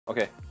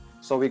Okay,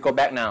 so we go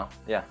back now.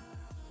 Yeah,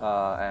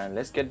 and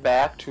let's get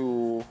back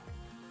to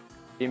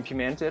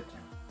implement it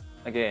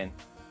again.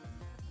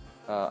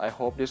 I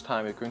hope this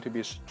time it's going to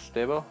be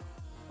stable.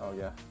 Oh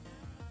yeah.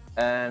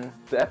 And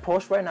the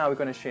approach right now we're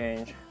going to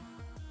change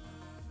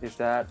is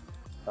that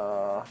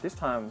this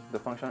time the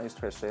function is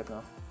thread safe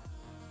now.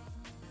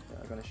 Yeah,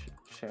 I'm going to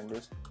change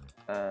this,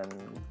 and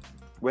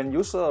when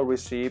user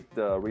receive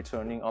the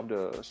returning of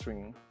the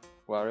string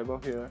variable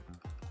here,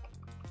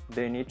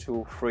 they need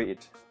to free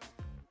it.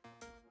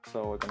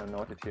 So we're going to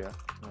note it here.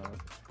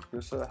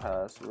 User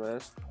has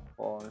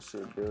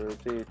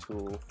responsibility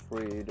to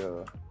free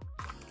the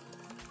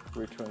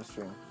return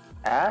string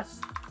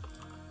as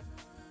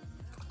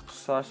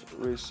such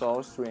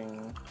result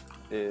string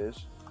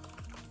is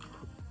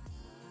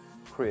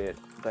created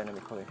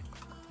dynamically.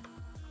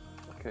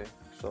 Okay,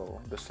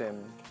 so the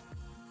same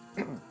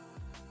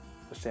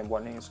the same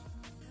warning is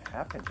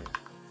happening here.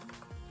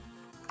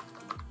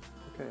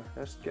 Okay,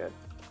 let's get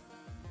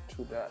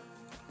to that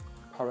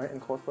parent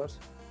encode first.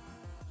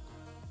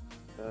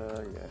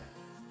 Yeah.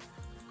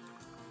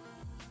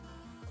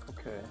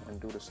 Okay, and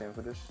do the same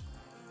for this.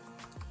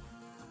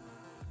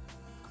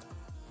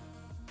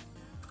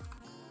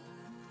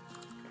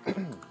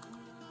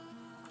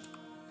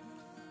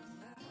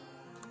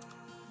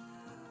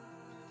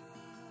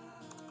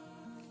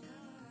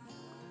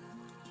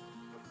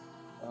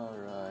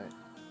 Alright.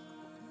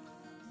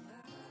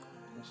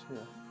 Let's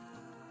here.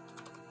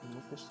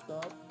 Remove this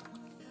stuff.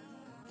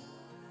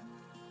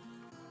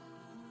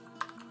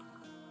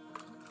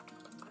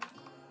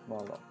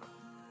 Malloc.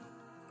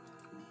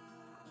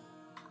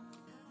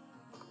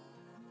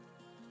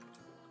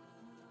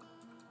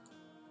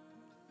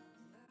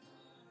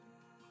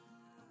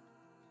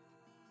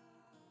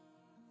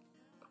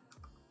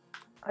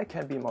 I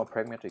can be more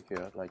pragmatic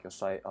here, like a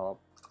size of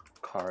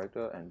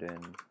character and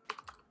then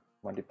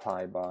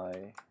multiply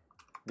by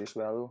this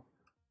value.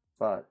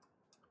 But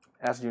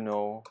as you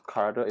know,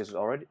 character is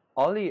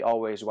only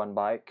always 1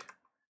 byte,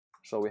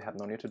 so we have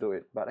no need to do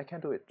it. But I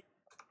can do it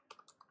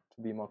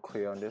to be more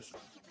clear on this.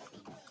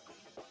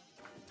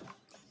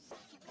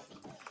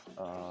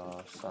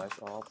 Size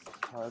of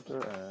character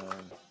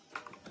and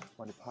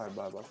multiply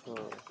by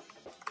buffer.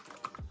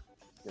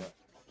 Yeah.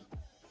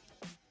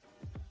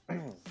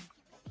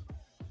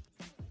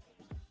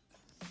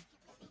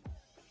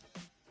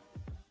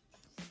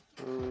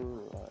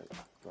 Right.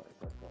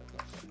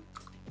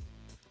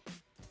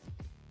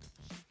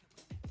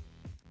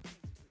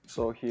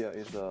 So here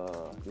is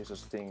a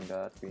thing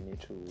that we need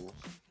to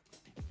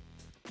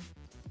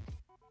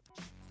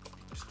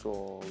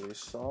store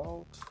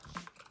result.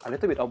 A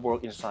little bit of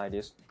work inside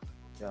this.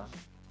 Yeah,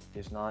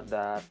 it's not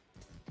that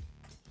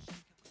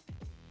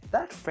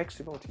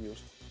flexible to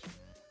use,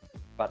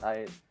 but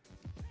I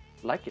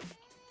like it.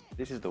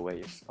 This is the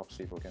way of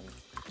C programming.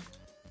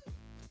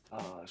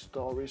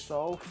 Store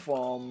result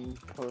from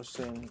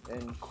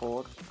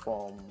 %encode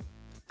from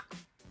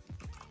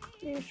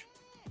each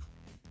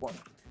one.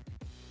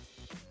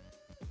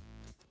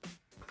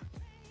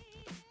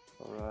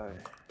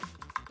 Alright,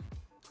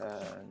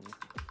 and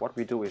what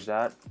we do is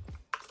that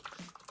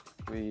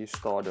we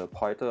store the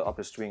pointer of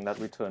the string that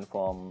returned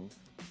from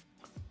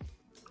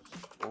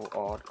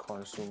OAuth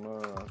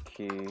consumer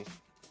key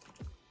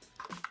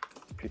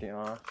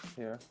PTR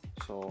here.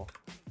 So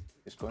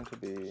it's going to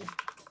be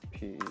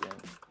PEN.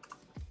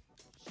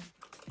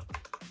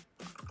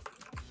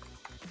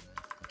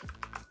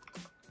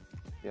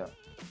 Yeah,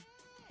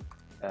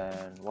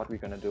 and what we're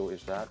gonna do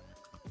is that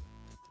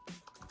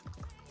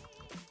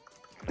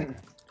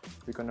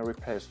we're gonna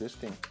replace this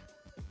thing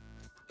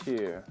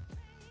here.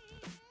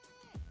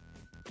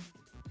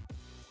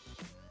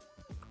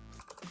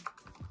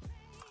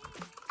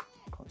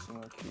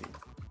 Consumer key.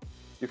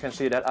 You can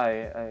see that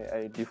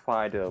I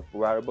define the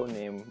variable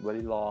name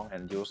very long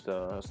and use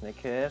the snake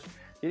case.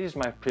 This is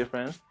my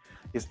preference.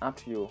 It's up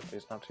to you.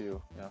 It's up to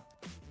you. Yeah.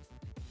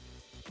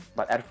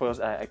 But at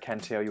first, I can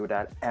tell you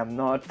that I'm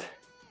not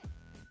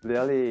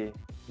really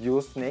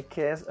use snake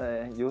case.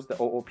 Use the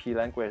OOP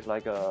language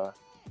like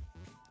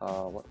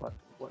what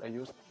I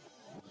use,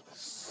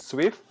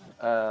 Swift,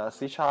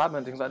 C#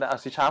 and things like that.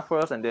 C#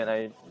 first, and then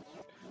I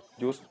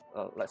use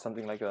like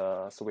something like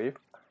Swift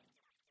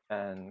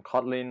and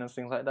Kotlin and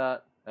things like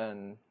that,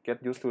 and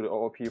get used to the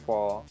OOP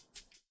from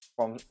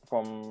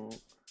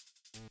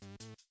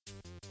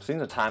since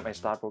the time I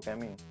start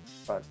programming.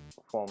 But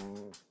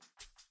from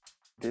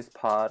this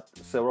part,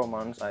 several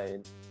months, I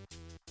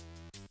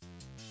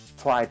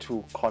try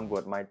to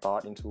convert my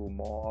thought into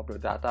more of the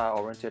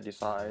data-oriented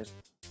design.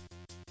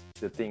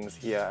 The things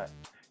here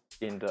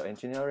in the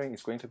engineering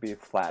is going to be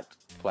flat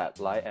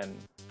light, and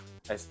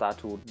I start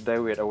to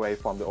deviate away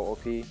from the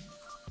OOP.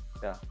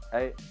 Yeah,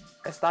 I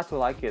start to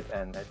like it,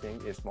 and I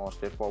think it's more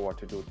straightforward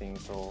to do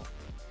things. So,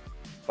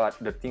 but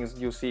the things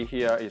you see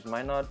here is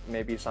might not,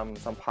 maybe some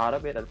part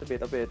of it, a little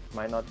bit of it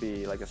might not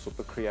be like a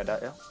super clear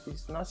that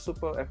it's not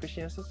super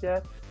efficient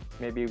yet.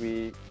 Maybe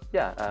we,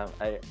 yeah,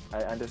 I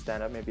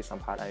understand that maybe some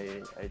part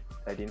I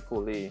didn't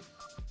fully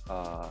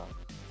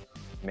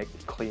make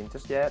it clean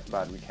just yet,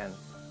 but we can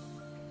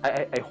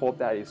I hope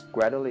that is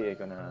gradually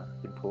gonna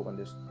improve on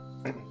this.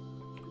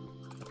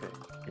 Okay,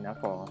 enough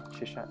for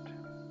chit chat.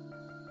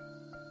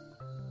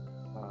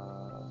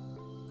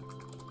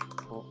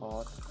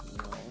 Cohort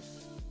knows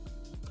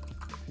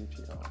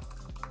PTR.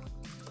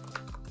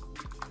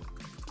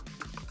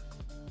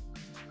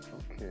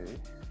 Okay.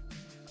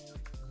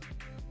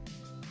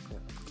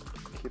 Yeah.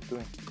 Keep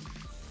doing.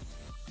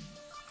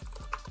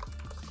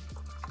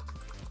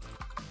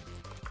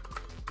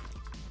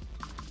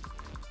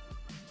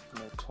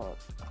 Method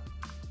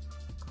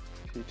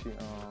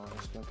PTR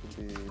is going to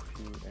be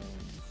PN.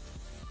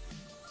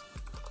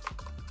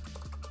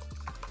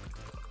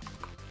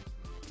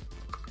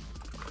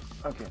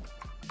 Okay.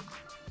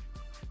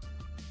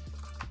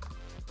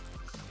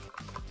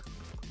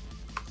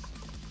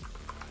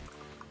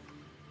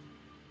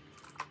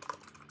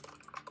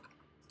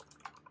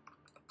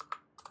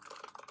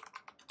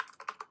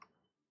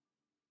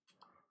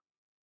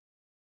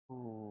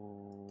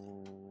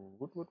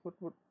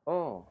 What?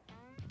 Oh,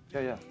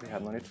 yeah. We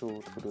have no need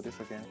to do this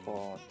again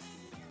for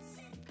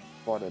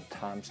the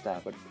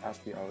timestamp, but as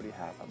we already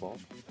have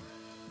above.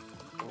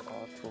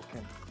 OR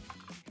token.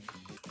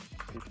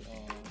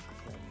 PTR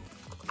token.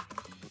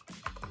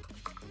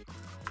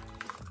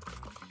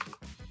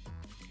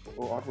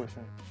 OR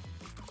version.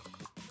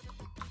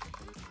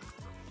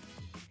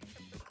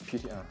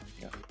 PTR,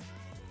 yeah.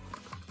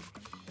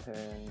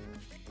 And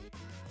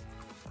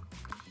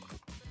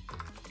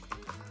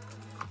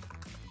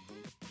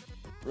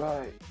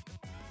right,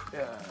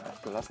 yeah,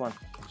 the last one,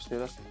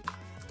 status,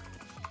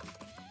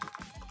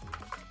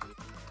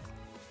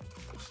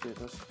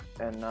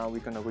 and now we're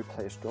gonna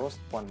replace those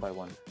one by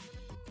one.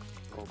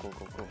 Go.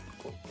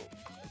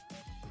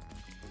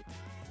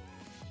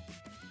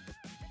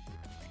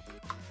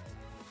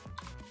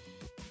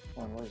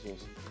 What is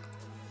this?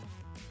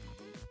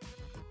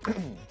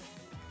 PTR.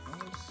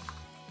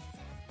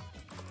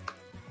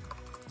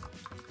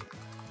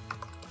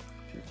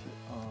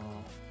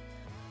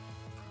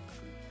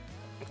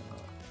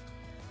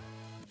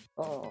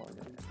 Oh,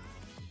 yeah.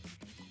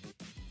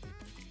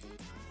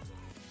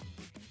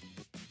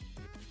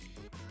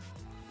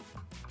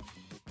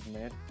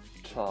 Meta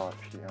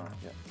PR,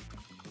 yeah.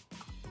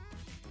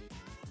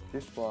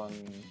 This one.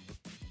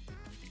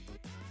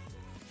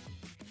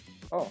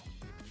 Oh,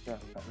 yeah,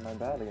 my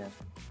bad again.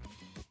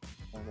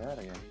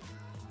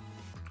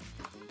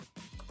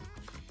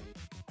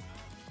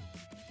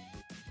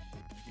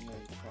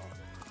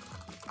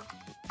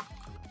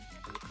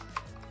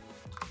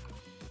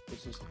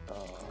 This is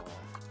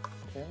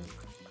 10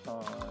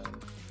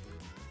 times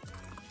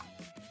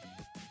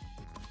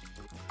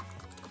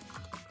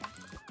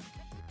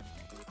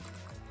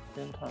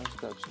 10 times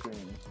that string.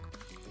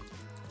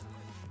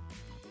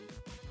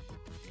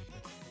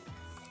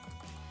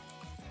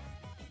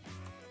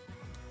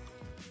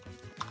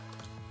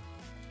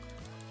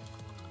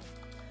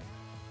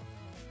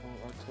 Oh,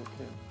 that's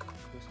okay.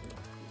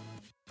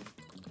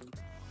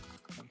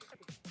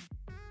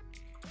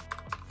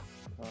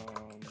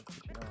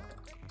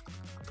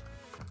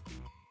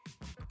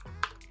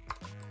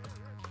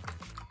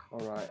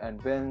 Alright,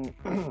 and when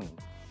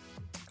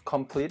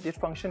complete this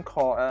function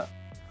call,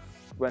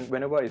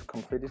 whenever it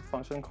complete this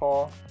function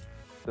call,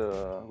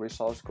 the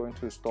result is going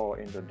to store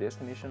in the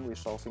destination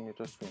result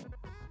signature string,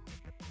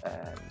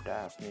 and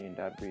that means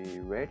that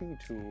we're ready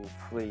to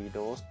free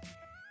those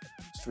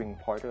string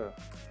pointer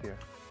here.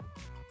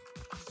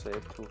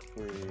 Save to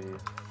free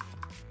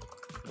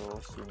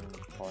those string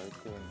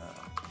pointer now.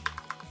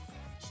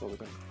 So we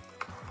can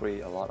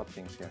free a lot of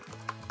things here.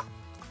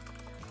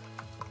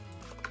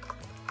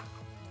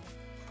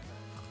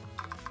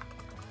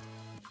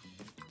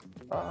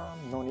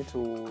 No need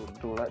to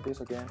do like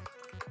this again,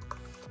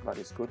 but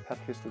it's good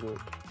practice to do it.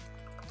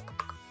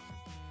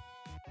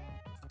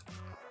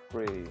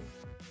 Free.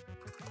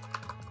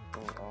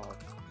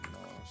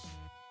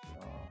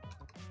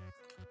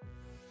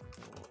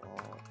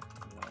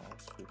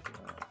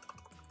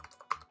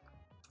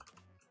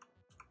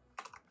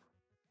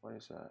 What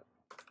is that?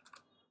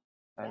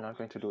 I'm not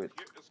going to do it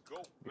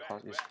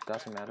because it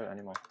doesn't matter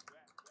anymore.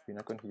 We're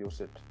not going to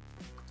use it.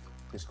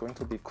 It's going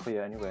to be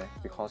clear anyway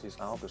because it's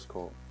out of the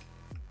scope.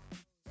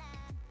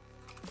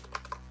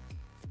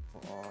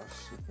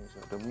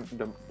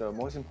 The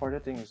most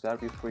important thing is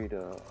that we free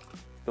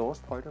those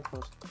pointer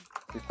first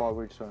before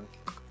we return.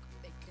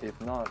 If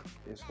not,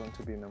 it's going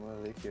to be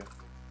memory leak here.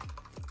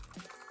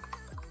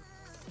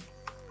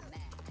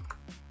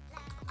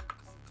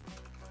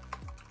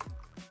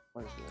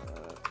 What is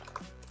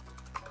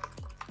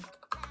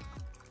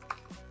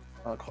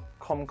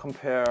that?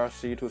 Compare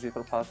C to C++.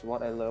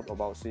 What I love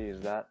about C is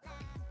that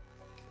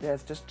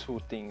there's just two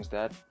things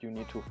that you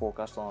need to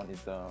focus on.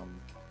 Is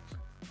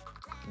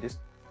this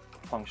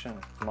function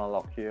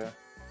malloc here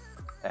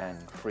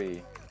and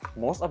free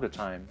most of the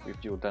time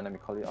if you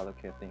dynamically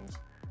allocate things,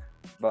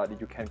 but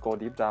you can go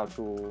deep down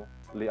to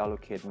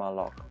reallocate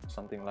malloc,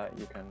 something like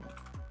you can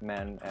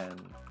man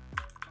and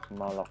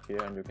malloc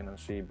here, and you can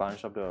see a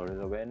bunch of the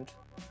relevant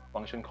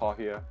function call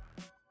here.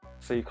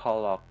 C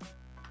calloc,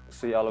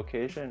 C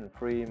allocation,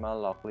 free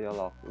malloc,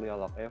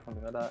 realloc F,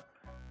 something like that.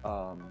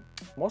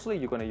 mostly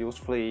you're going to use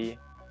free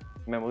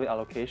memory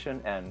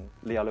allocation and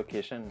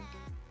reallocation,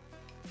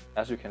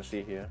 as you can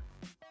see here.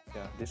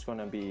 Yeah, this is going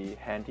to be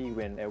handy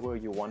whenever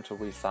you want to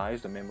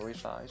resize the memory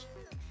size.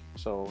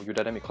 So you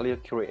dynamically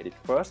create it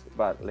first,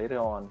 but later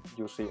on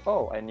you see,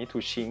 oh, I need to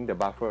shrink the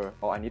buffer,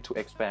 or I need to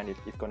expand it.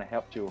 It's going to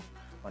help you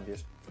on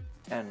this.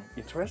 And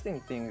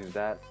interesting thing is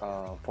that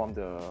from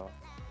the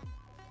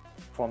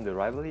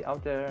library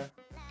out there,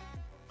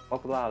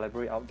 popular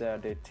library out there,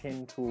 they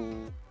tend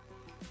to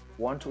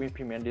want to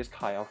implement this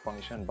kind of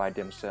function by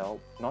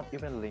themselves, not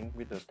even linked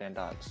with the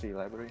standard C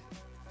library,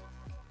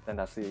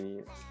 standard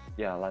C,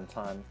 yeah,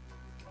 runtime.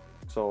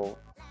 So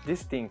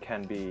this thing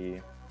can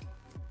be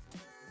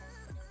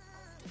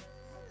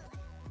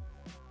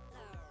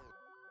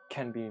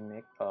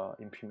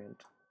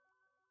implement,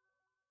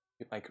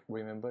 if I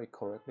remember it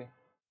correctly.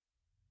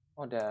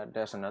 Oh,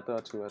 there's another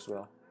two as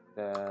well.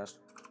 There's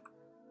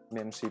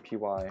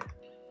memcpy,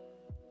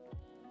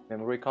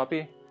 memory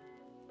copy,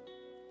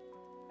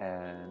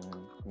 and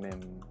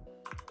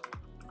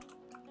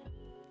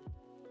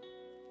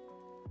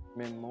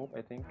move,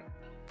 I think.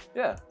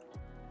 Yeah,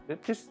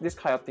 this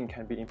kind of thing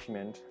can be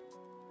implemented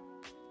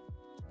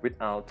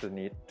without the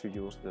need to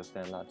use the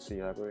standard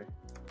C library.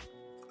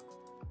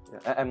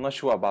 Yeah, I'm not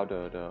sure about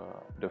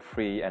the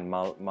free and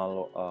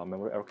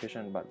memory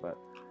allocation, but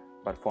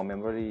for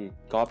memory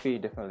copy,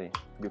 definitely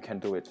you can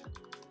do it.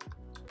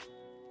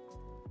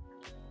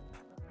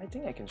 I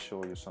think I can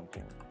show you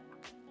something.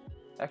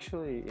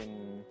 Actually,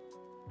 in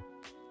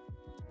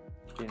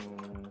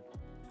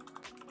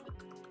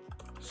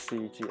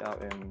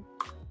CGRM,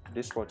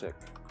 this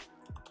project,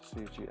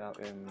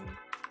 CGRM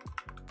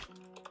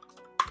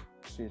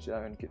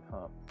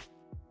GitHub,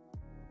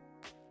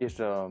 is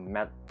a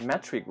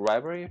metric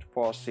library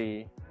for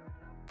C.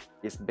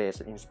 Is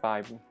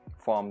inspired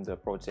from the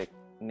project,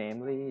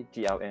 namely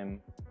GLM,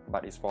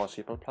 but it's for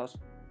C++.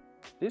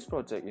 This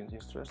project is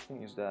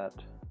interesting is that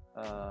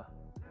yeah,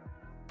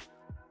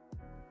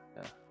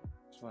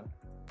 this one,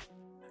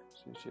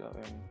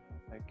 CGRM,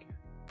 like,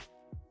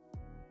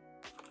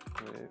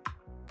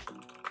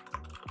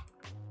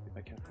 if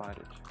I can find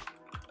it.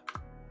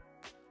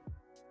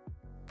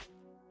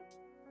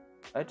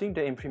 I think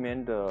they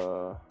implement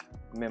the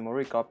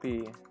memory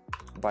copy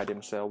by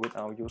themselves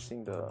without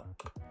using the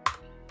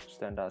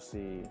standard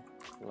C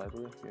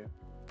library here.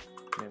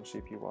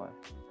 memcpy.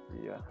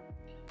 Yeah.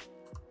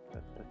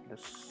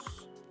 Let's.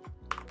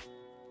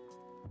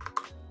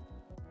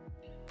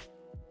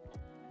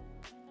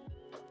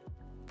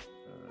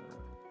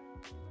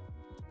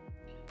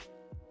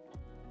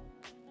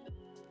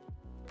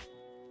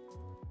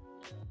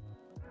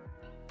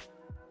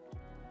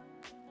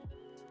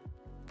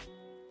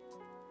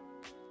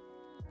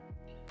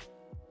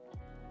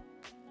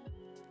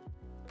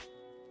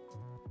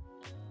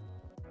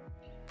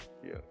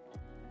 Yeah,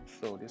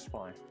 so this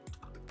fine.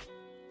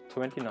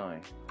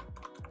 29.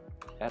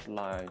 Add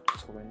line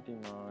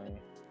 29.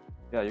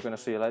 Yeah, you're gonna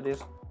see it like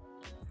this.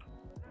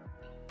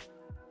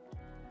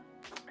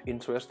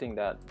 Interesting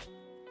that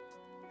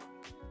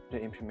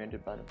they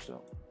implemented by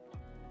themselves.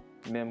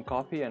 Mem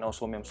copy and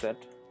also mem set.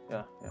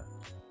 Yeah.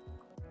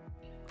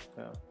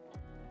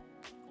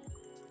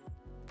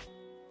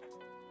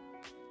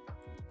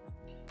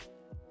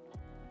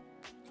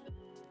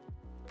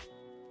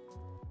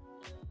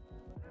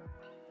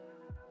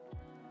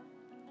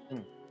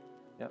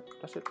 Yeah,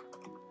 that's it.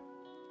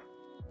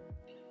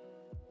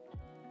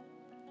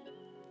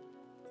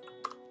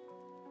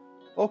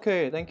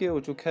 Okay, thank you,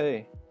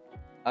 2K.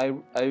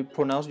 I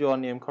pronounce your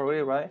name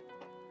correctly, right?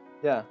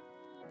 Yeah,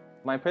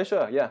 my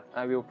pleasure. Yeah,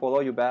 I will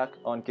follow you back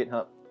on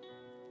GitHub.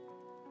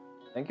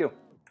 Thank you.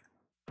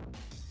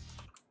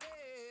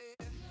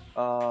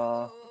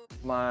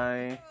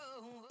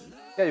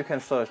 Yeah, you can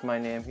search my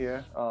name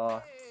here.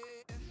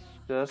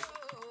 Just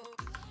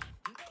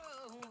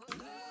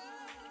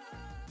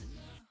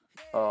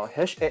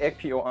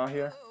HAXPOR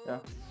here.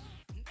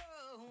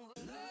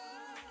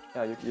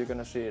 Yeah, you're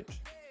gonna see it.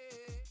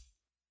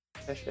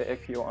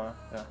 HAXPOR.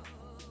 Yeah.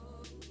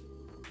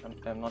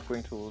 I'm not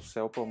going to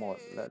self-promote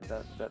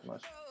that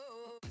much.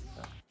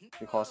 Yeah.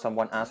 Because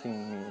someone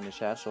asking me in the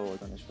chat, so I'm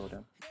gonna show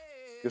them.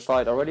 You saw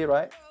it already,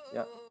 right?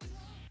 Yeah.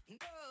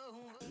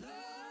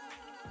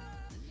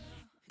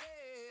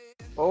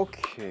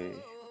 Okay.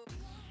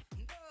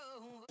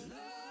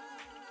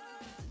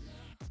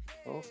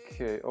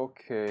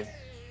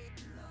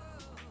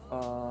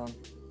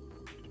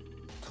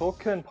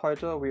 Token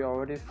pointer, we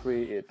already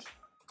free it.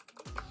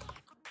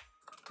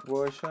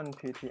 Version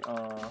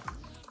PTR.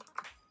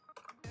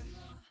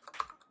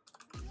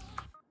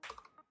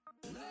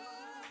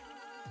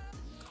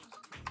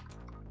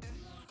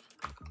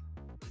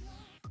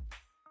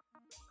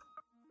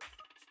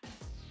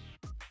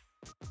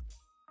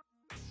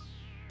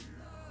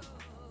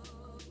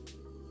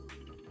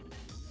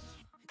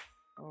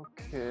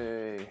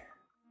 Okay,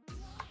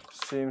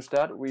 seems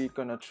that we're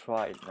gonna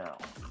try it now.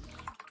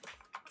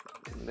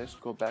 Let's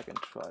go back and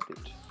try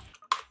it.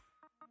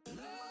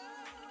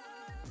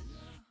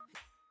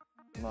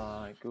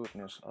 My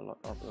goodness, a lot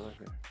of error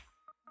here.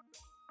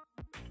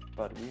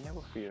 but we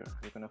never fear.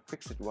 We're gonna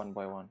fix it one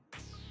by one.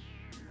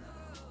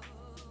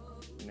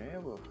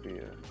 Never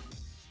fear.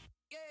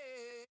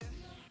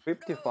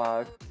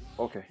 55.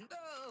 Okay.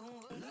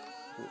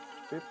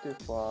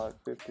 55,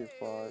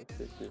 55,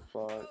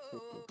 55,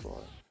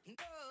 55.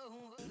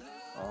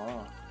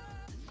 Ah.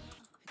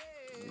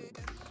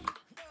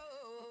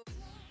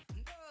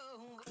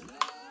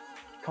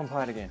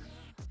 Compile again.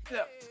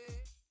 Yeah.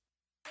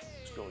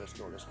 Let's go, let's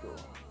go, let's go.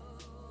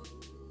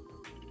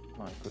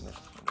 My goodness,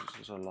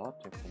 this is a lot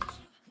of things.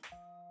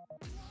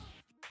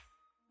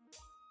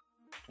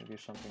 Maybe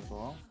something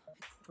wrong.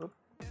 Oops.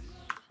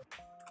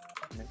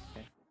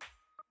 Okay.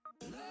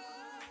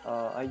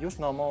 I use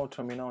normal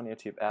terminal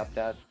native app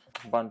that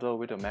bundle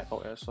with the Mac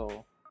OS,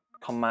 so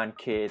Command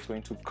K is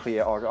going to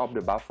clear all of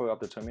the buffer of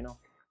the terminal.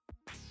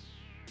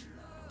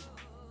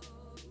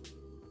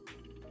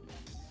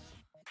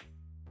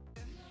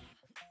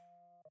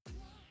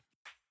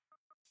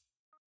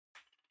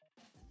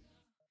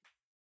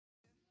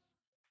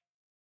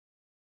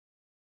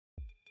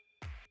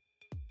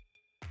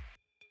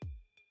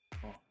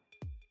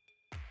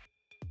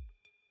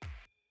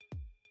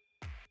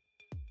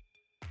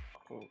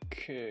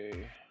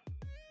 Okay.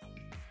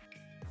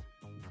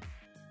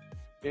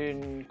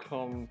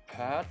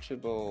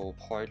 Incompatible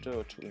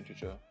pointer to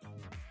integer.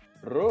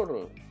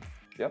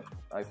 Yep,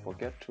 I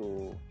forget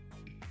to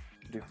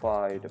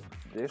define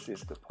this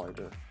is the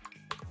pointer.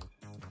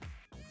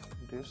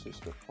 This is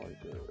the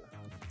pointer.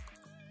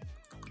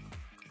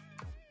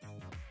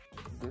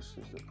 This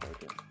is the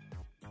pointer.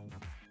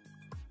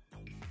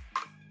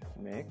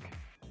 Make.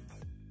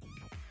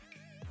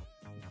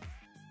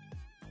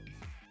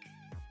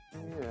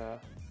 Yeah.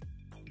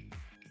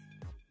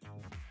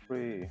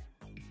 Free.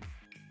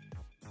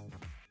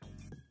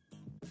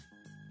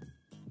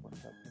 What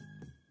happened?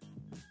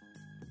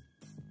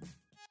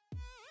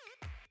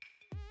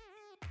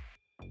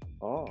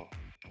 Oh.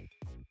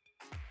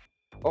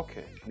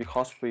 Okay,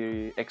 because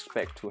we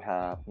expect to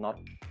have not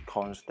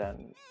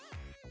constant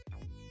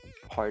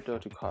pointer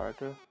to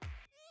character.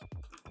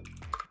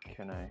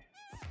 Can I?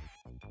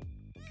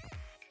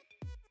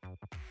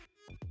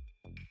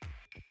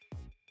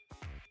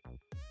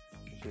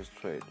 This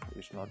trade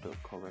is not the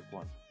correct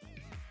one.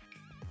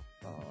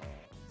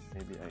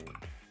 Maybe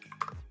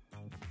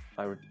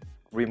I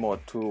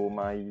remote to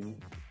my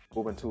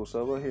Ubuntu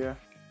server here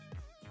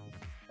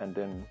and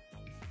then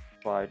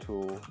try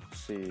to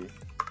see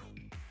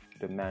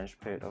the manage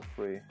page of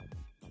free.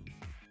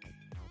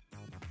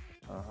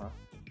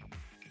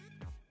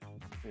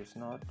 It's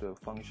not the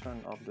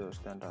function of the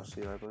standard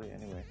C library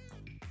anyway.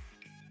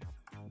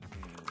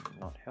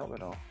 Not help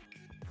at all.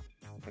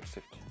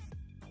 Exit.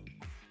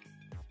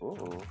 Oh,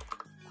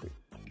 quit.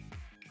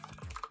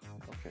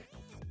 Okay.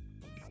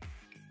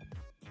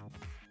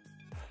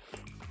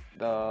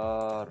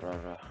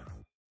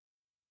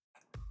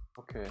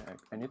 Okay,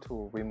 I need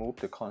to remove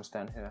the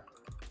constant here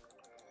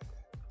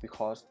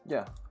because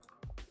yeah,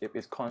 if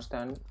it's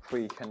constant,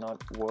 free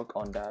cannot work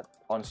on that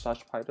on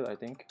such pointer, I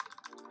think.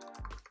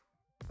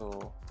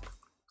 So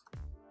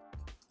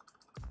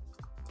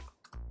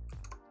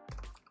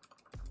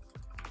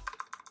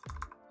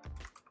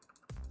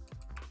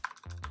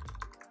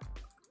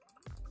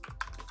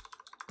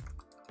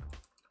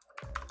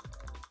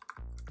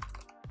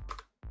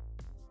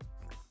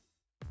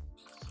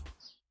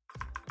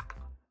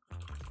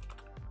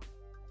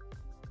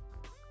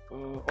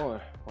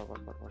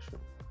what should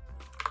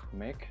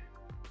make?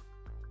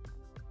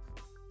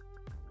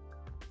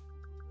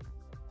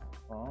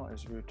 Oh,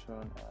 it's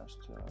returned as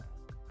the.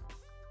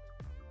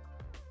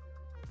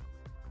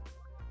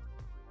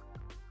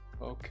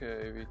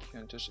 Okay, we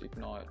can just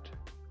ignore it.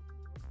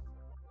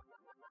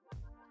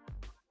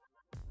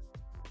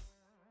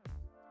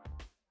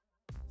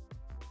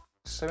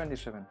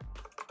 $77.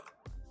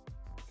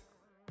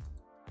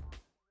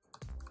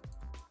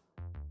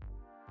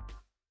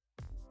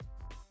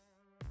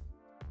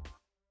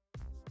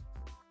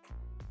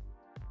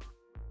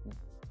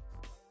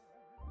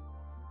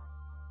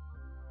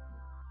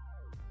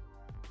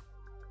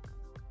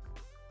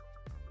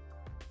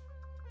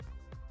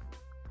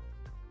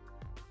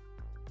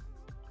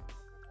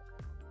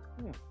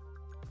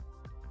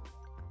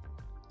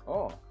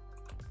 Oh,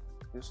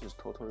 this is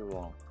totally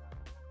wrong.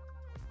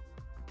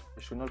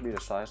 It should not be the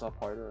size of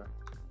pointer.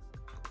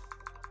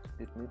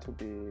 It needs to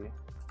be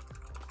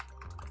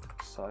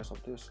size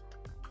of this.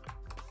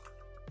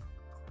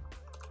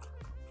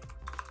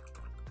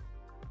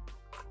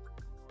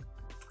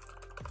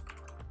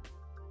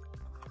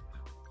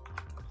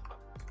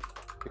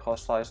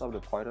 Because size of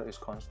the pointer is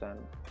constant,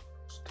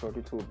 it's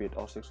 32-bit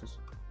or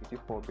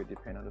 64-bit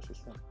depending on the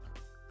system.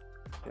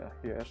 Yeah,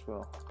 here as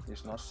well,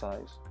 it's not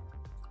size.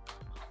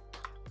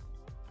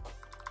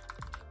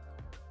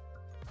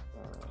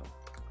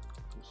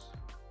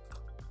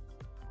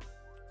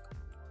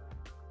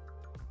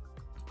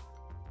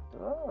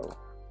 Oh.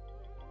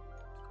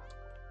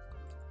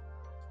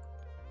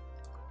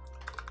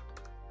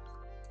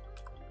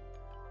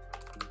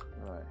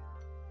 Right.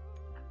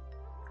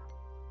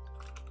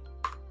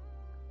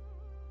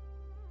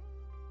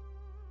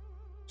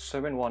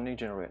 Seven warning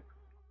generate.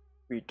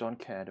 we don't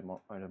care at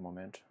the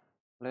moment.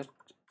 Let's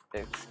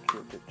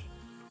execute it.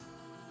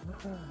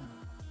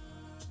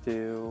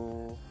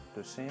 Still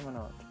the same or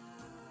not?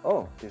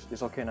 Oh,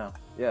 it's okay now.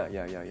 Yeah,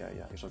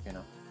 it's okay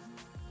now.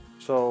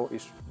 So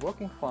it's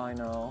working fine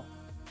now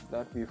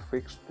that we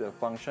fixed the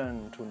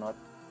function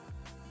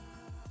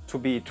to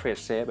be thread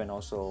safe, and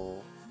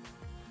also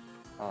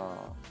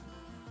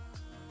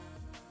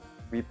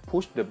we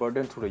push the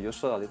burden to the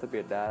user a little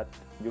bit, that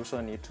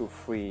user need to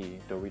free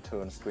the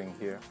return string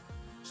here.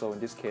 So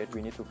in this case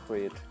we need to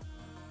create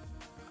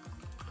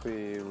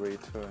free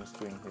return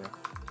string here.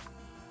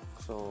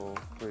 So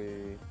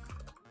free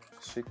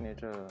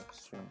signature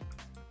string,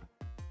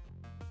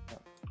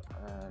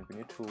 and we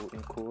need to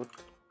include,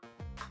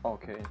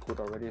 okay, include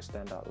already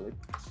standard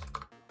libs,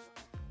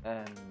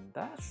 and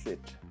that's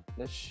it.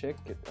 Let's check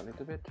it a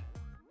little bit.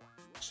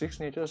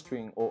 Signature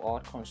string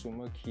OAuth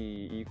consumer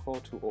key equal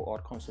to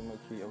OAuth consumer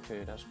key.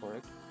 Okay, that's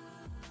correct.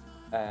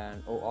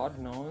 And OAuth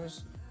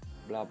knows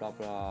blah blah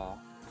blah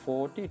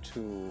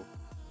 42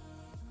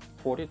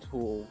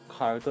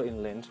 character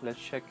in length. Let's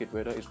check it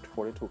whether it's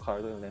 42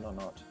 character in length or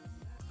not.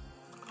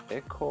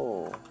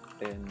 Echo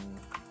n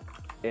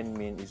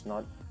mean is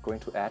not going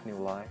to add new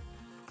line.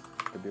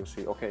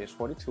 WC. Okay, it's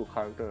 42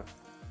 character.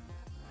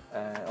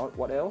 And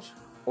what else?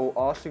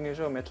 OAuth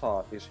signature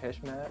method is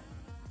hmap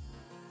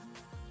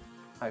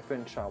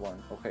 -sha1.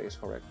 Okay, it's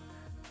correct.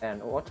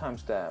 And OAuth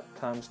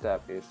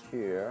timestamp is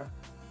here.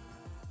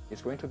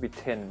 It's going to be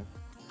 10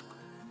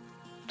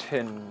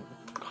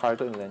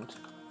 character in length.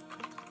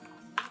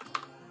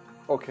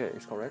 Okay,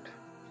 it's correct.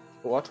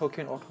 OAuth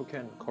token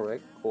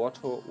correct. OAuth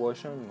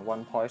version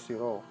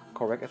 1.0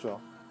 correct as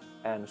well.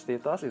 And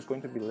status is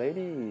going to be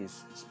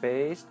ladies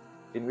space,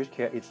 in which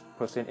case it's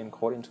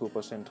 %encode into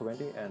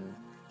 %20, and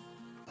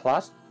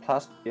plus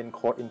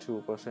encode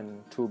into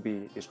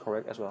 %2b is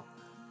correct as well.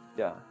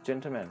 Yeah,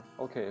 gentlemen.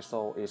 Okay,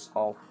 so it's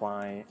all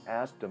fine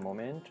at the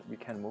moment. We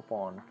can move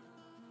on.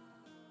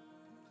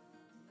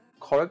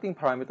 Correcting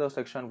parameter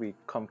section we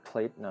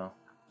complete now.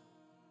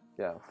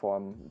 Yeah,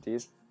 from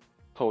this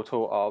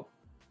total of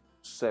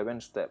 7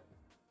 steps.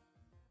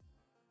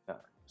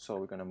 Yeah, so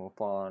we're gonna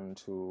move on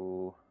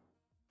to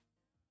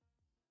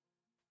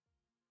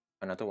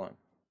another one.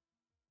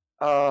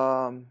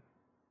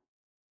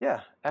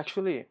 Yeah,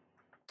 actually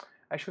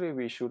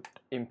we should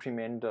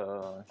implement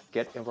the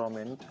get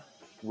environment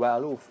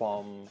value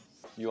from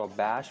your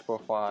bash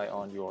profile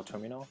on your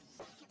terminal.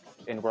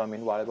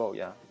 Environment variable,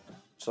 yeah.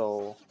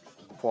 So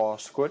for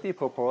security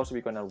purpose,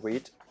 we're gonna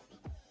read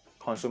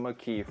consumer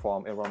key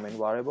from environment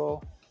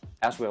variable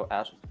as well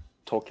as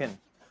token.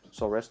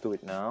 So let's do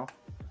it now.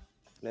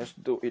 Let's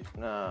do it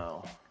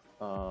now.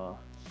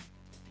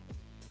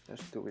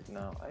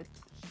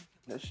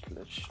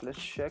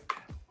 Let's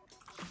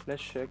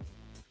check.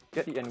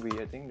 Get env,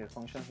 I think the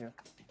function here.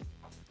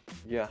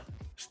 Yeah,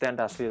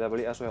 standard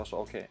scalability as well. So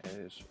okay, it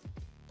is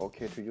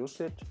okay to use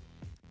it.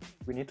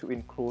 We need to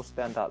include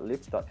standard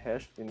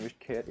libs.h, in which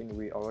case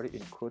env already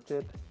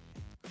included.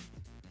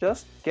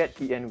 Just get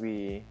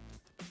env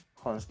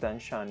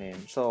constant char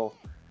name. So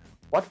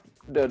what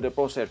the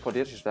process for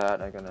this is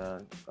that I'm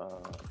gonna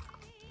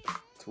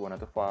to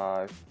another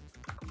 5,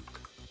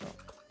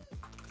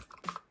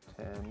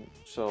 10.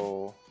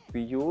 So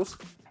we use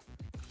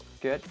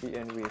get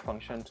env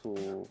function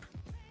to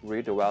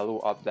read the value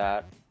of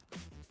that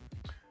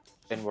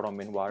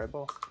environment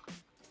variable.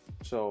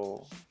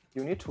 So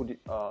you need to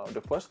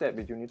the first step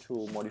is you need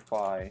to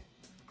modify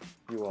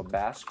your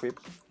bash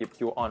script if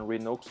you're on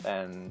Linux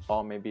and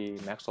or maybe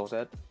Mac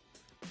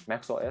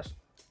OS.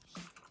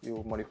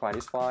 You modify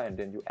this file and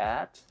then you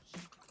add,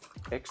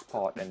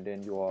 export, and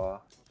then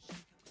your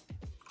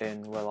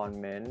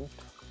environment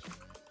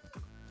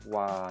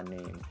var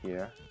name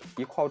here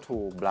equal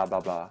to blah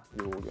blah blah.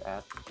 You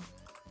add,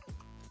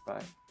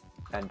 right,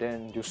 and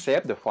then you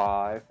save the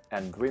file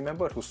and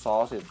remember to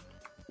source it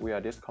via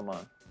this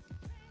command.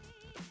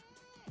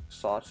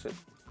 Source it,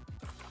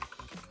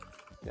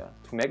 yeah,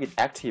 to make it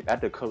active at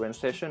the current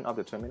session of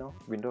the terminal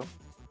window.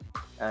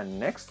 And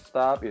next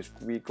step is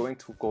we're going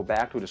to go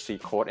back to the C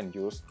code and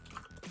use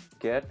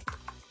get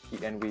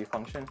env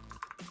function,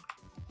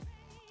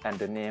 and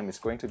the name is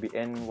going to be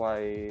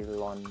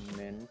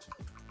environment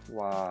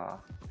var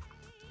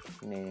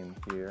name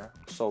here.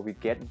 So we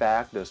get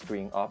back the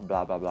string of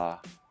blah blah blah.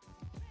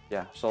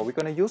 Yeah, so we're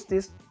gonna use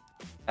this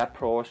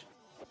approach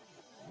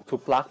to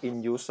plug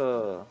in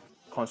user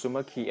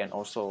consumer key and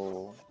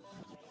also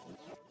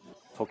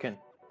token.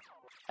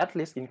 At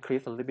least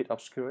increase a little bit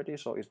of security,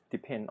 so it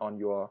depends on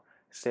your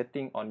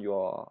setting on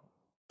your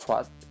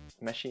trust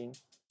machine.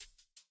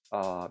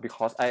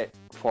 Because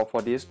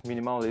for this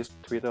minimalist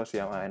Twitter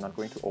CLI, I'm not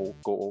going to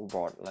go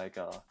overboard like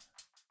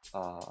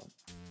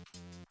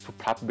to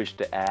publish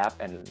the app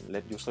and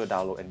let user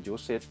download and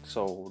use it,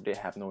 so they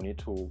have no need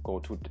to go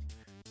to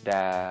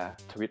their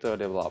Twitter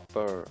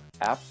developer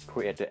app,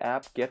 create the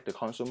app, get the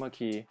consumer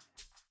key.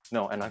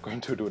 No, I'm not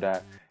going to do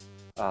that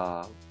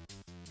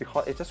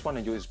because I just want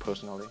to use it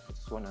personally. I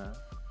just want to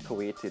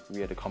tweet it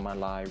via the command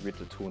line with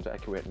the tool that I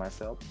create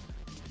myself.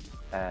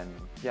 And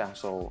yeah,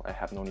 so I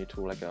have no need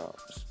to like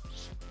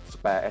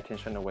spare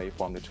attention away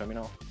from the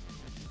terminal.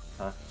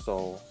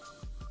 So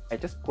I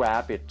just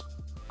grab it,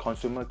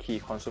 consumer key,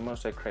 consumer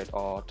secret,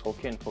 or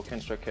token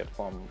secret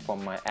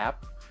from my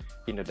app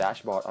in the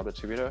dashboard of the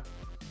Twitter,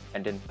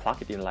 and then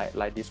plug it in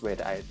like this way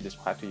that I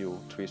described to you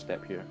 3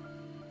 steps here.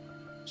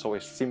 So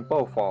it's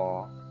simple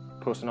for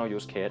personal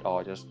use case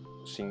or just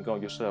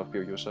single user,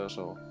 few users.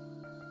 So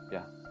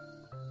yeah.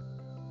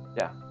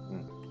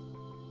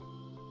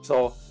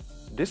 So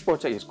this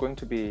project is going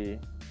to be,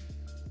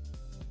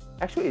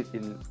 actually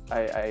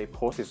I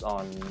post this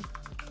on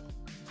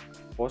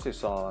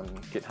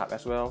GitHub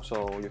as well,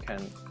 so you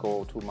can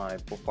go to my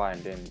profile,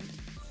 and then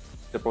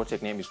the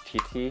project name is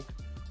TT.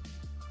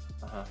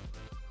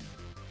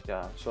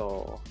 Yeah,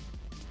 so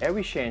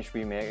every change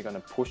we make, we're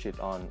gonna push it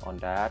on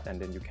that, and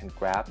then you can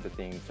grab the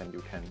things and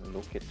you can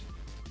look it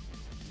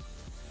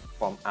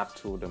from up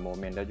to the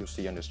moment that you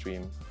see on the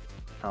stream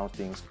how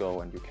things go,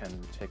 and you can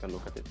take a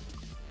look at it.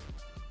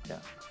 Yeah.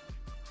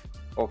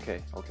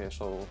 Okay,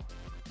 so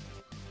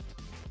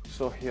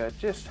here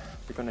just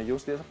we're gonna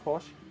use this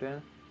approach.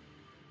 Then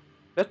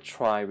let's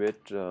try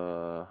with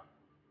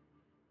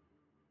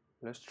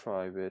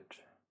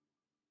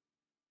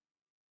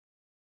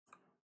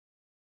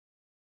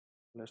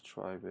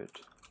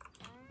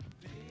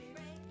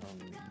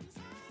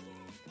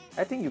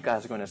I think you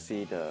guys are gonna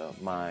see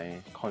my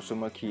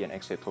consumer key and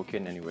access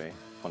token anyway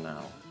for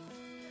now.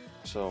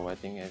 So I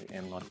think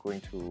I'm not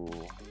going to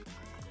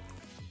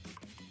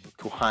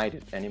hide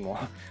it anymore,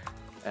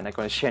 and I'm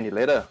gonna change it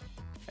later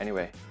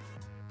anyway.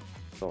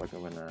 So I'm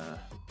gonna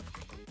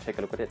take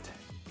a look at it.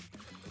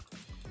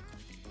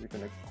 We're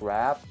gonna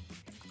grab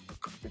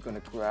it. We're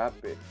gonna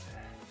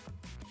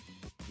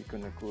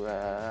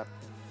grab.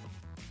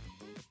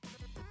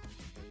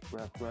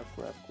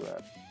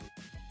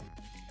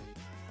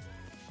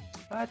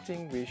 I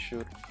think we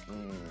should.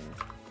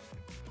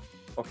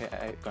 Okay,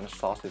 I'm gonna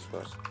source this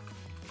first.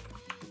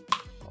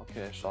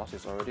 Okay, source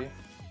is already.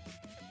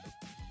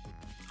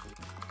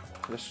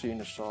 Let's see in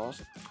the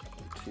source.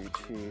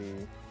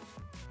 TT.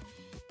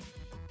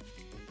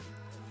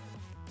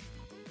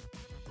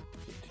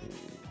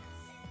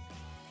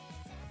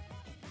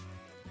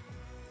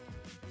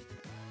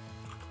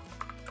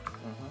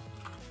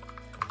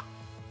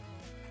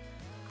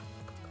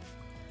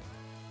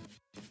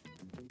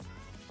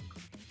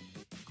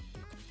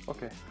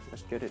 Okay,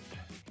 let's get it.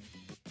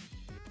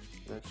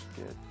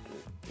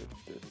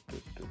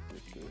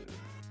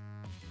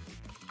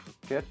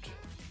 Get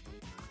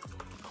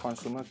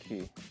consumer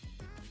key.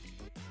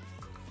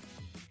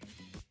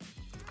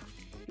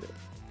 Get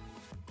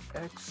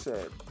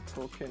access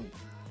token.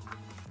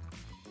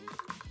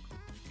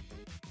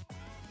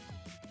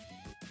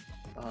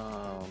 Okay.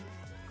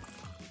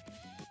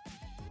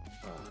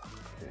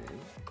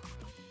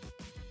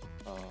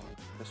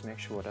 Let's make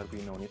sure that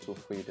we no need to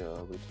free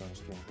the return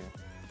string here.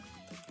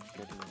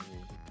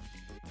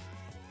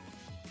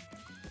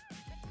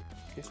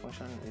 This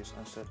function is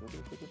unset.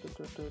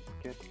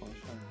 Get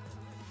function,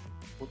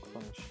 put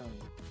function.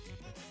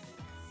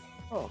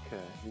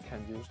 Okay, we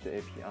can use the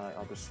API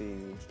of the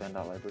C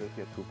standard library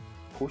here to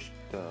push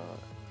the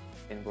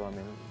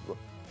environment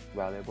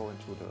variable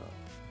into the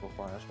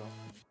profile as well.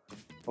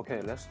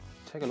 Okay, let's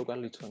take a look at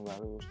return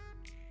values.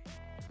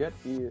 Get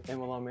the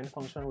environment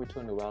function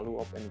return the value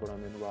of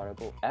environment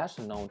variable as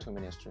a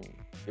non-terminate string.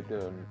 If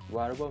the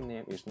variable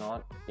name is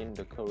not in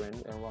the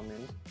current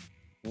environment,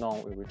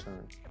 null will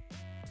return.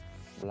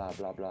 Blah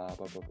blah blah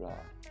blah blah blah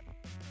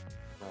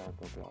blah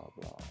blah blah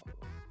blah.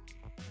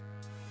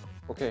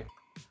 Okay,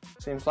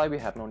 seems like we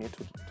have no need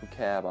to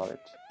care about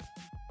it.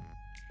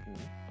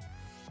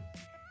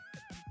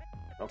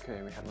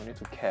 Okay, we have no need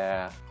to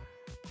care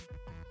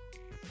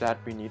that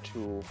we need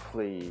to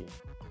free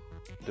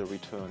the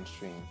return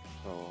string.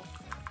 So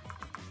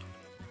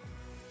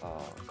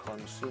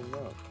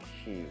consumer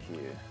key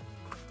here,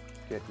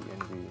 get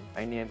env.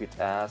 I name it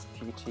as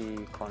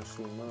TT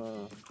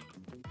consumer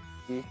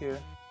key here.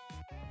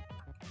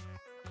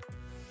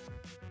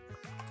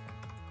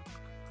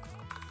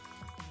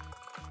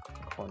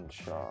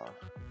 Conchar.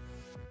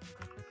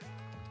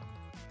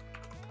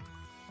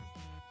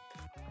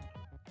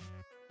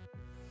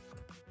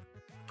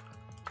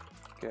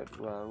 Get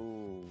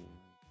value.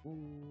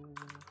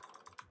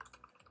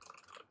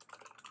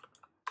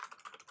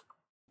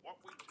 What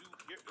we do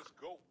here is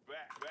go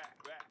back.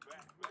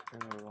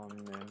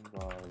 Environment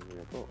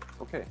variable.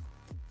 Okay.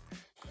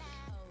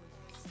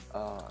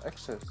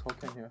 Access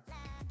token here.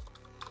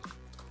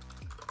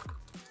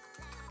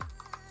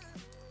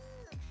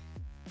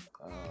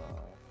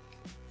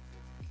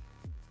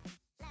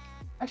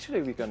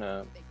 Actually,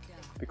 we're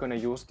gonna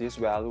use this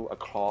value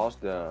across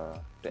the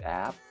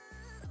app.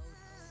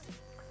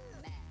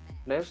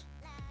 Let's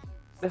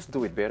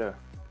do it better.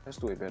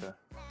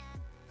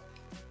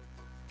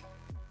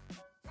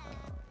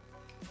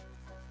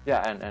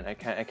 Yeah, and I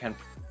can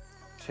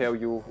tell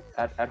you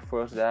at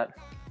first that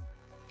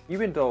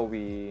even though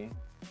we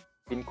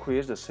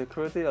increase the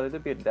security a little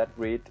bit, that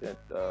read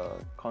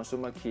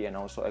consumer key and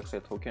also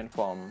access token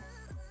from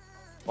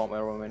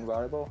environment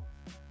variable,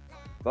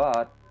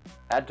 but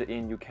at the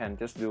end you can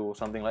just do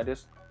something like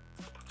this.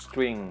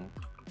 string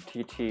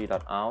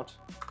tt.out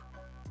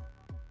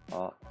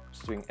or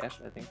string s,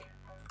 I think.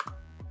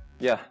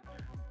 Yeah,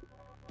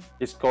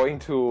 it's going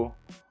to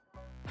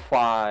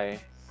find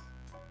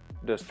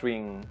the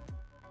string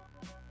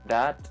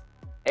that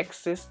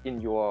exists in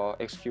your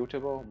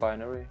executable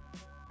binary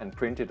and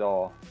print it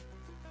all.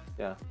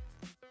 Yeah,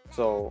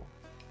 so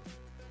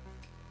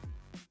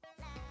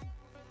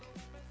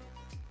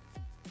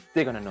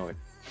they're gonna know it.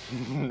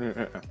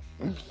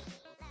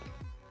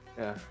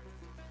 Yeah.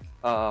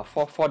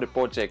 For the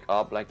project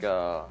of like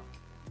a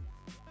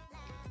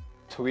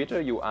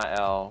Twitter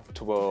URL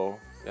tool,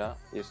 yeah,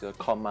 it's a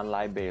command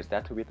line base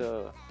that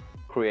Twitter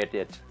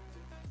created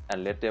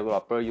and let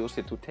developer use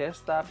it to test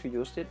stuff, to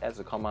use it as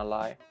a command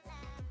line.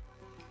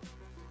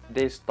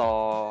 They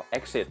store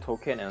access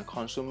token and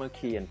consumer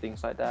key and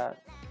things like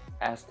that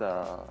as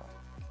the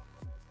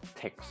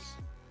text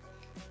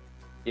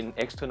in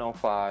external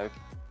file,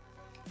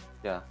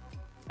 yeah,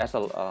 as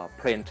a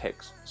plain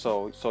text.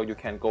 So you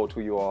can go to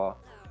your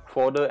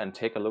folder and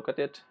take a look at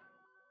it.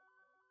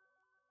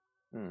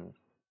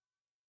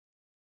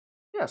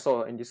 Yeah,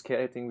 so in this case,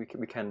 I think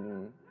we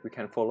can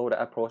follow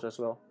the approach as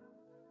well.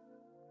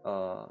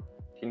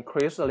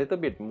 Increase a little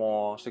bit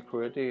more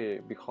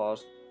security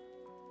because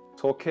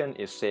token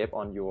is saved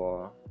on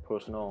your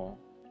personal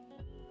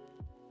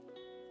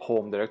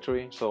home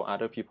directory, so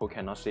other people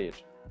cannot see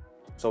it.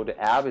 So the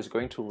app is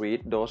going to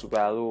read those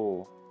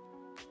values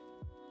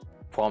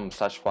from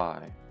such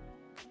file.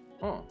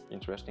 Oh,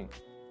 interesting.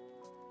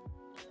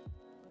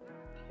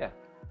 Yeah.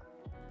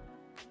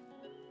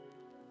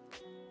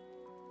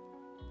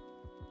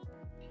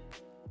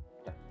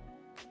 Yeah.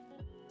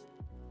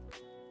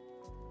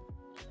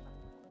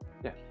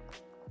 Yeah.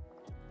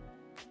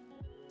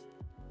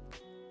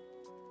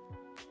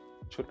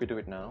 Should we do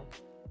it now?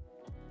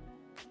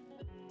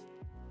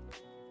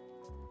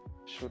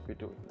 Should we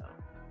do it now?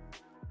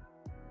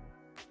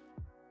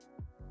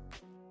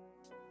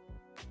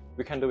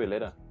 We can do it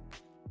later.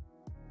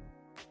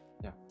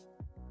 Yeah.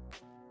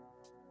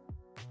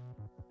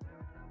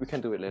 We can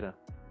do it later.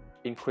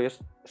 Increase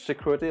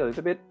security a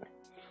little bit.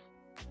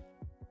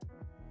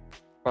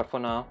 But for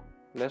now,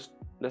 let's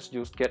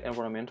use get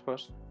environment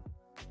first.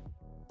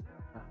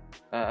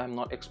 I'm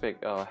not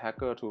expect a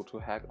hacker to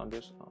hack on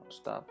this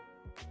stuff.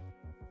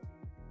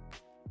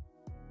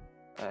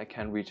 I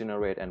can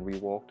regenerate and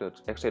revoke the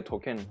access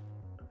token.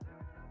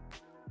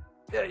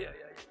 Yeah.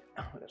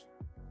 Let's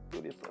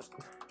do this first.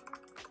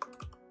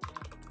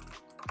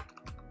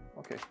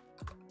 Okay.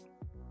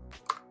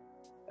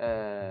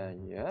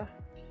 Yeah.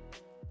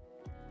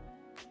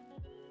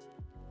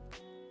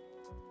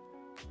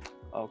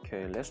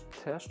 Okay, let's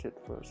test it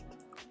first.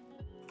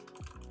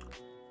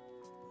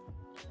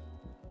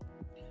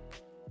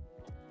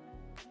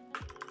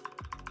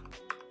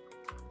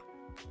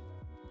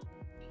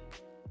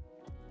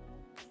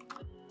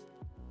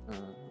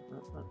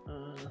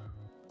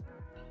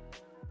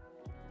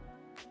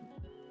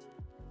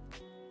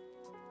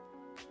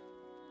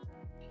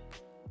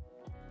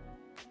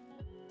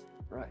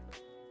 Right.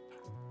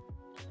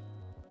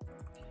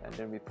 And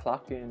then we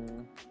plug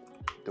in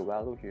the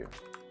value here.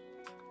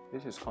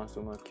 This is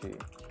consumer key.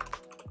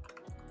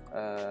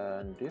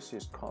 And this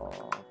is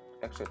called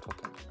access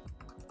token.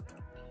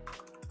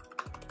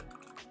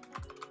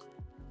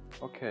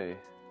 Okay.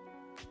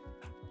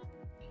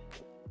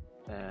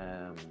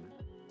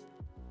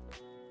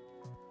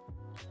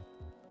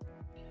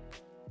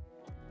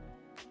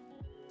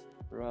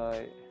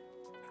 Right.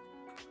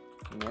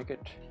 Make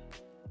it.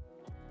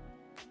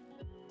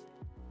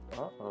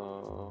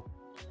 Uh-oh.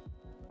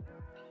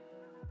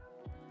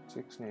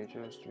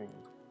 Signature string.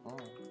 Oh,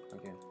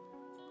 again.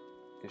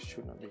 It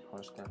should not be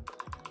constant.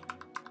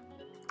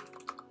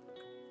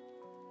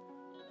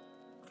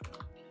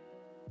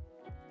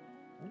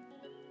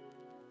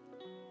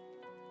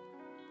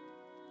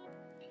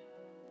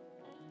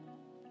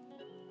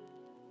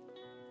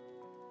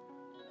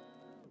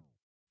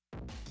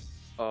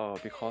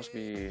 Because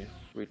we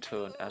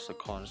return as a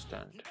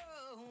constant.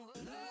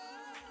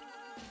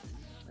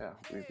 Yeah,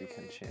 we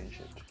can change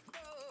it.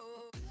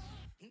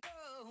 We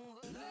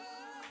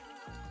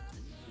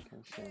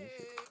can change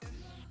it.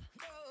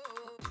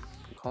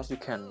 Because you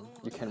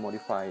can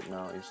modify it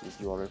now. It's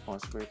your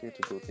responsibility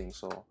to do things,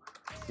 so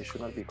it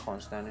should not be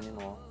constant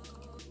anymore.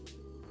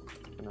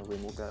 I'm gonna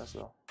remove that as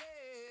well.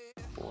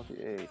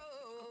 48.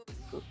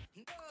 Good.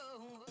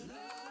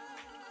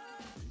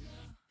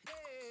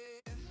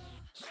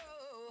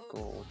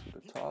 Go to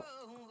the top.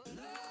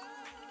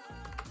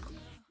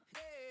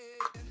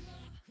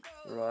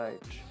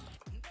 Right.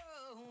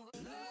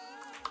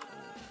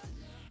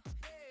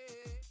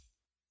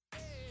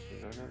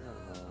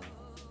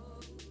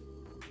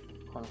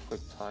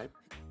 Conflict type.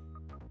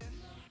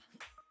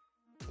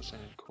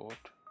 Encode.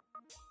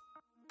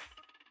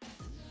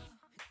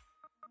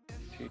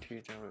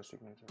 TT general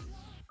signature.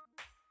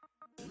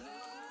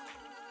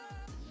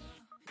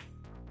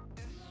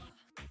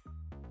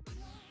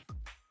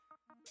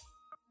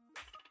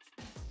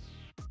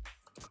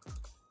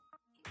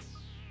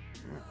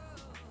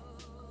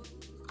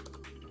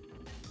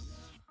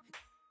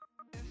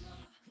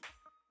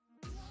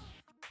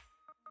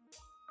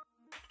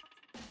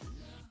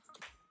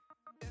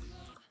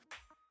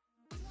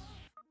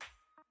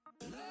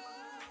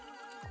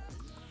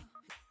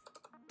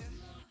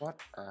 What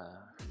happened?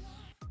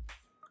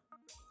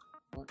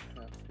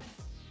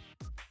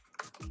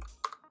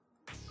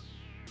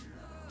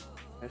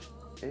 It's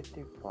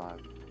 85.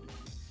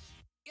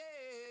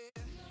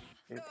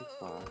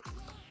 85.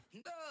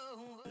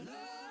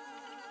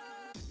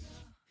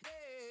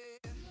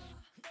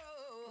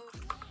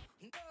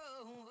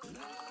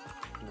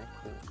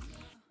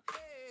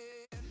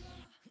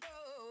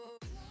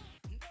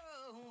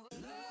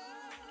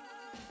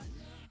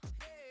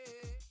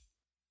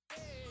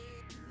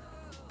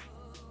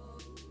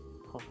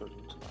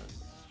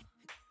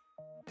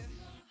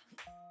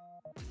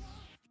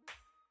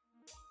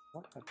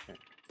 What happened?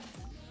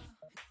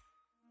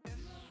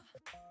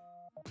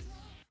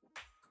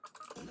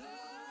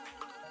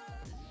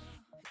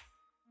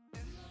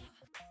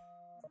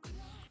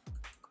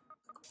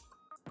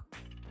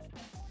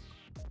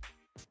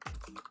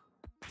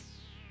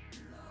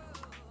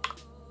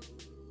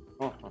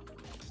 Oh,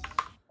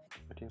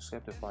 I didn't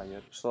save the file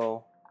yet.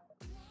 So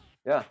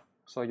yeah,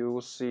 so you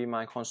will see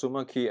my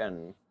consumer key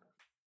and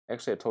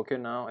exit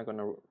token now. I'm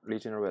gonna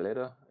regenerate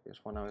later. It's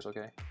for now, it's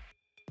okay.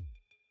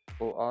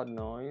 OR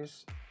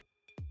noise.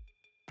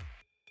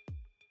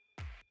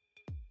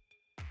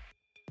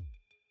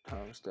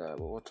 Timestamp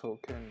or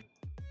token.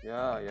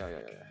 Yeah.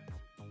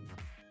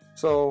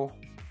 So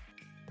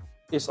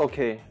it's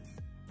okay.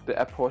 The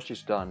approach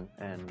is done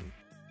and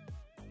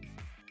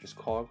it's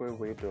correlated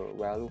with the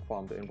value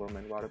from the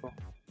environment variable.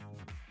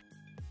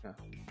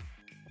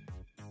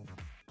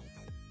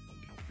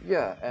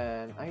 Yeah,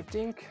 and I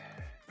think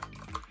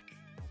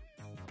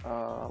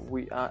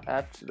we are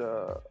at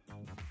the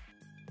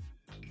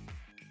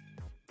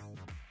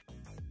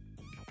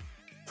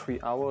 3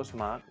 hours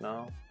mark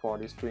now for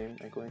this stream.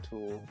 I'm going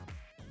to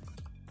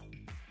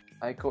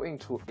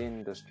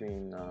end the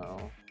stream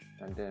now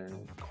and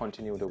then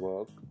continue the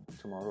work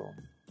tomorrow.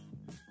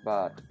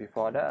 But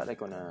before that, I'm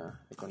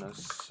gonna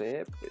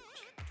save it.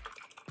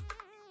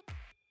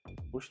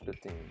 Push the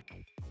thing.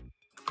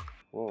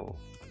 Whoa.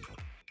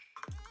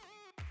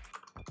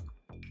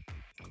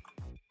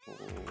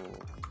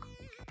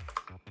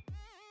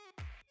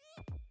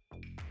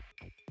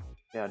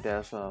 Yeah,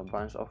 there's a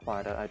bunch of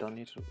files that I don't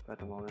need to at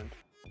the moment.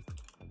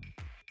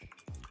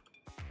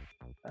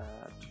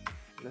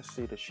 Let's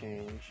see the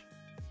change.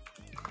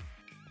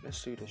 Let's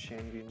see the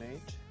change we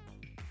made.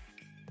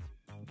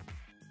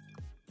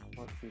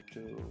 What we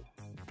do.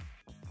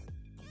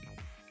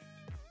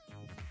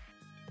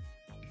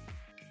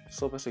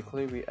 So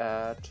basically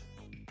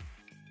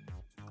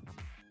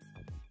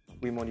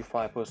we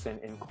modify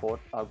percent encode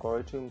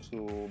algorithm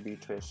to be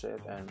traced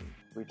and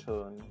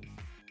return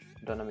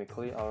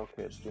dynamically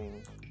allocate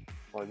string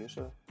for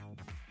user,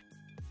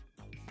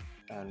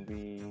 and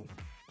we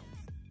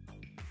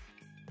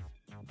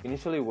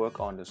initially work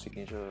on the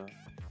signature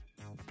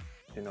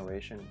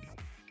generation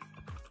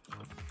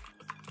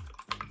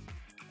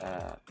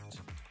at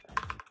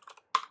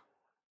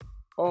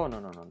oh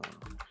no,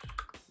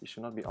 it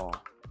should not be all,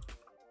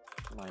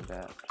 my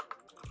bad.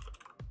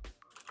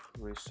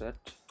 Reset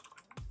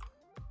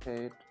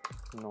head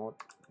node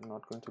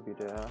not going to be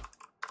there,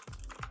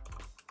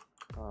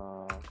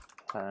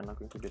 plan not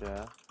going to be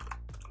there,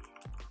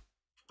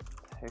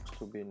 hex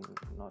to bin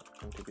not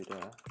going to be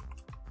there,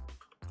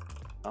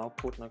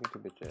 output not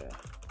going to be there.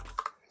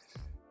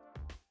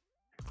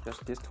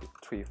 Just these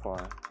three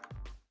files.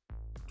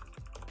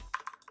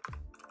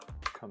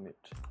 Commit.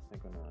 I'm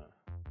gonna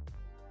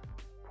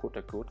put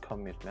a good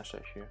commit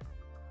message here.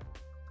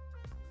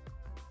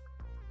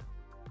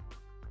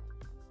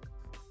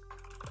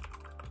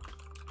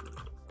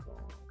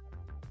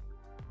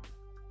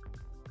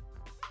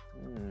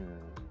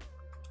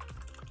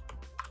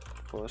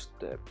 First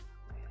step,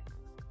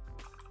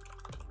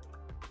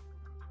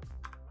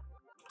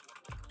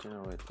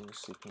 generating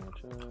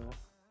signature.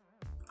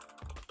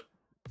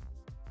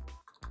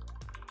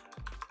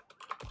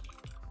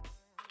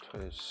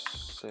 Trace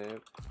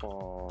save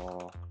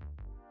for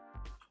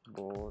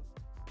both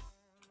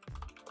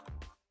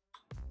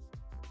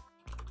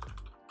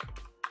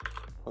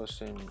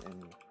percent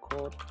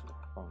encode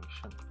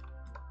function,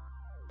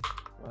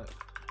 right?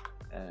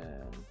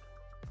 And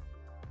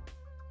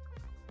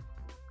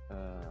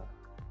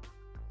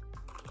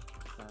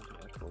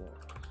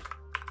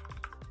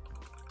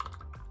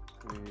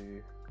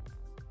we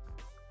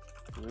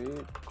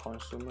read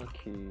consumer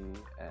key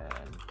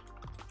and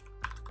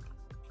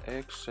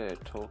exit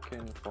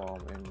token from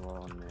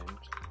environment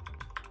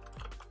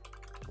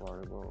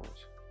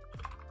variables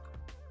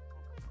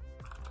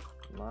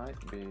might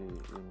be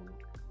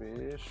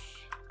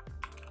increased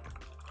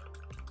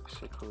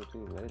security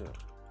later.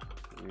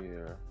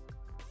 We're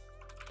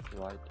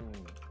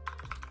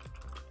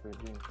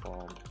reading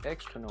from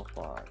external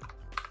file.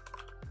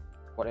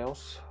 What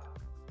else?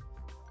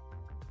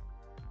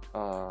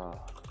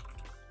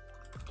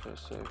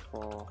 Let's say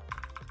for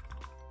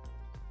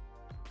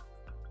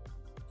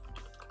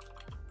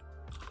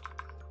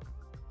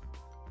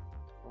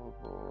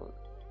about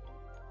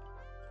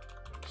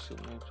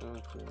signature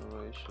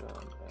generation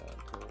and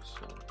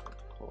percent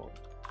encode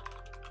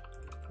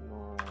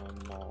no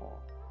more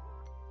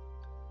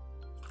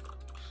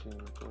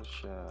single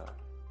share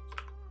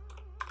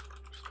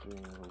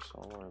string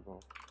result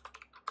variable.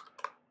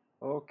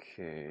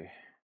 Okay,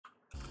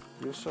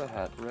 user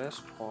had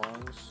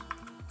response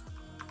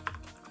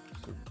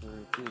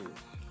security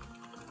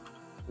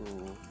to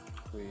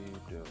free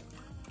the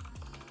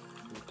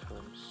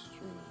return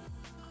string.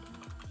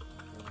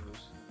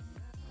 Use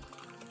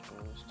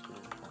those two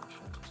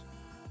functions.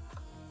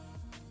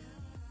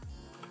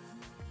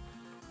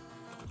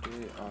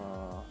 They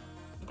are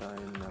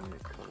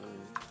dynamically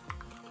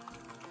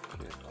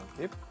get on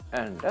heap,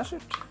 and that's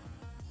it.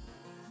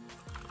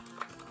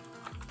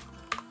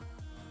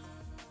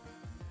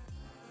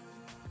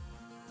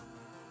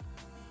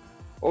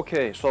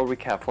 Okay, so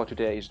recap for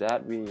today is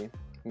that we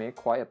make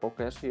quite a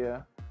progress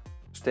here.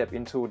 Step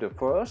into the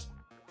first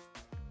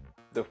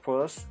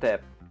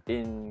step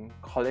in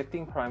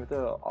collecting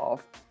parameter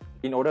of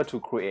in order to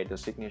create the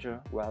signature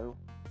value.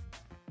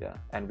 Yeah,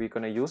 and we're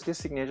gonna use this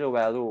signature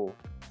value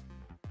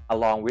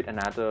along with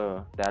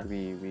another that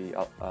we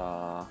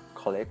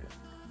collect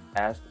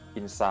as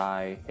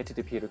inside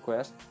HTTP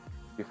request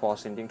before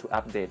sending to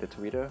update the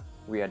Twitter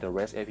via the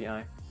REST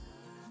API.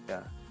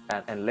 Yeah,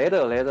 and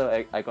later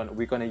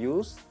we're gonna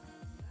use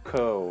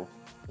curl,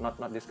 not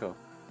this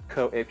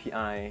curl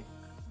API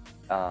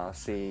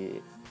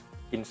C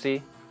in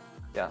C,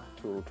 yeah,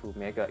 to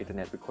make an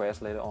internet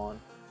request later on.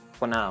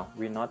 For now,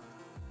 we're not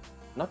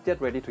yet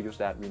ready to use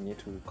that. We need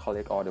to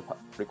collect all the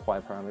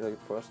required parameters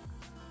first.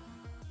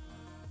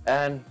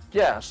 And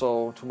yeah,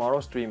 so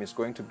tomorrow's stream is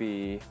going to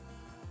be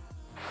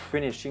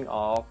finishing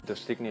off the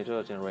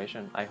signature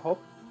generation. I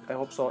hope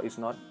so. It's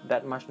not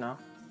that much now.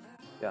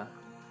 Yeah.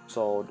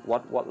 So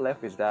what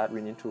left is that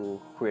we need to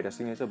create a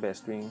signature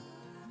based string,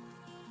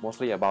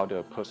 mostly about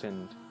the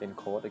percent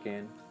encode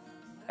again,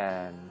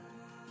 and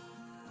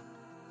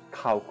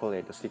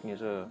calculate the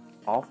signature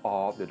of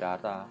all of the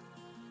data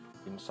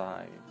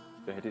inside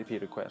the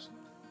HTTP request.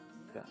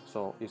 Yeah.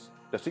 So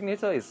the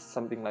signature is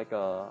something like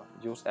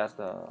used as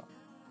the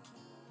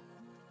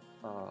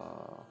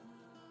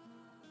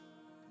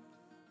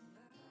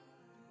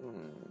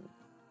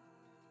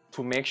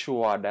to make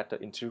sure that the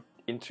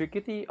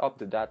integrity of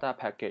the data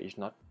packet is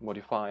not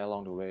modified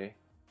along the way.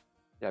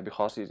 Yeah,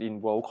 because it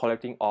involves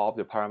collecting all of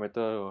the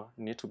parameters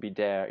need to be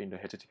there in the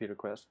HTTP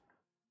request.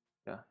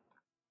 Yeah.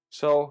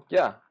 So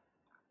yeah,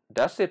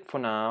 that's it for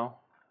now,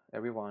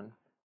 everyone.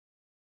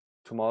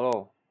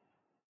 Tomorrow,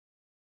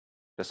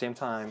 the same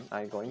time,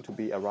 I'm going to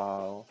be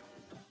around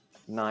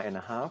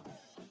 9:30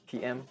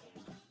 p.m.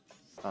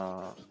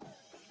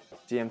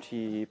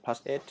 GMT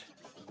 +8.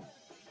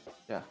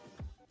 Yeah.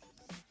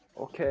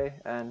 Okay,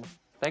 and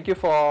thank you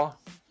for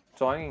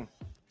joining,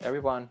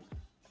 everyone.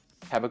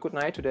 Have a good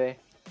night today.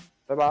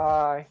 Bye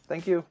bye.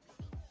 Thank you.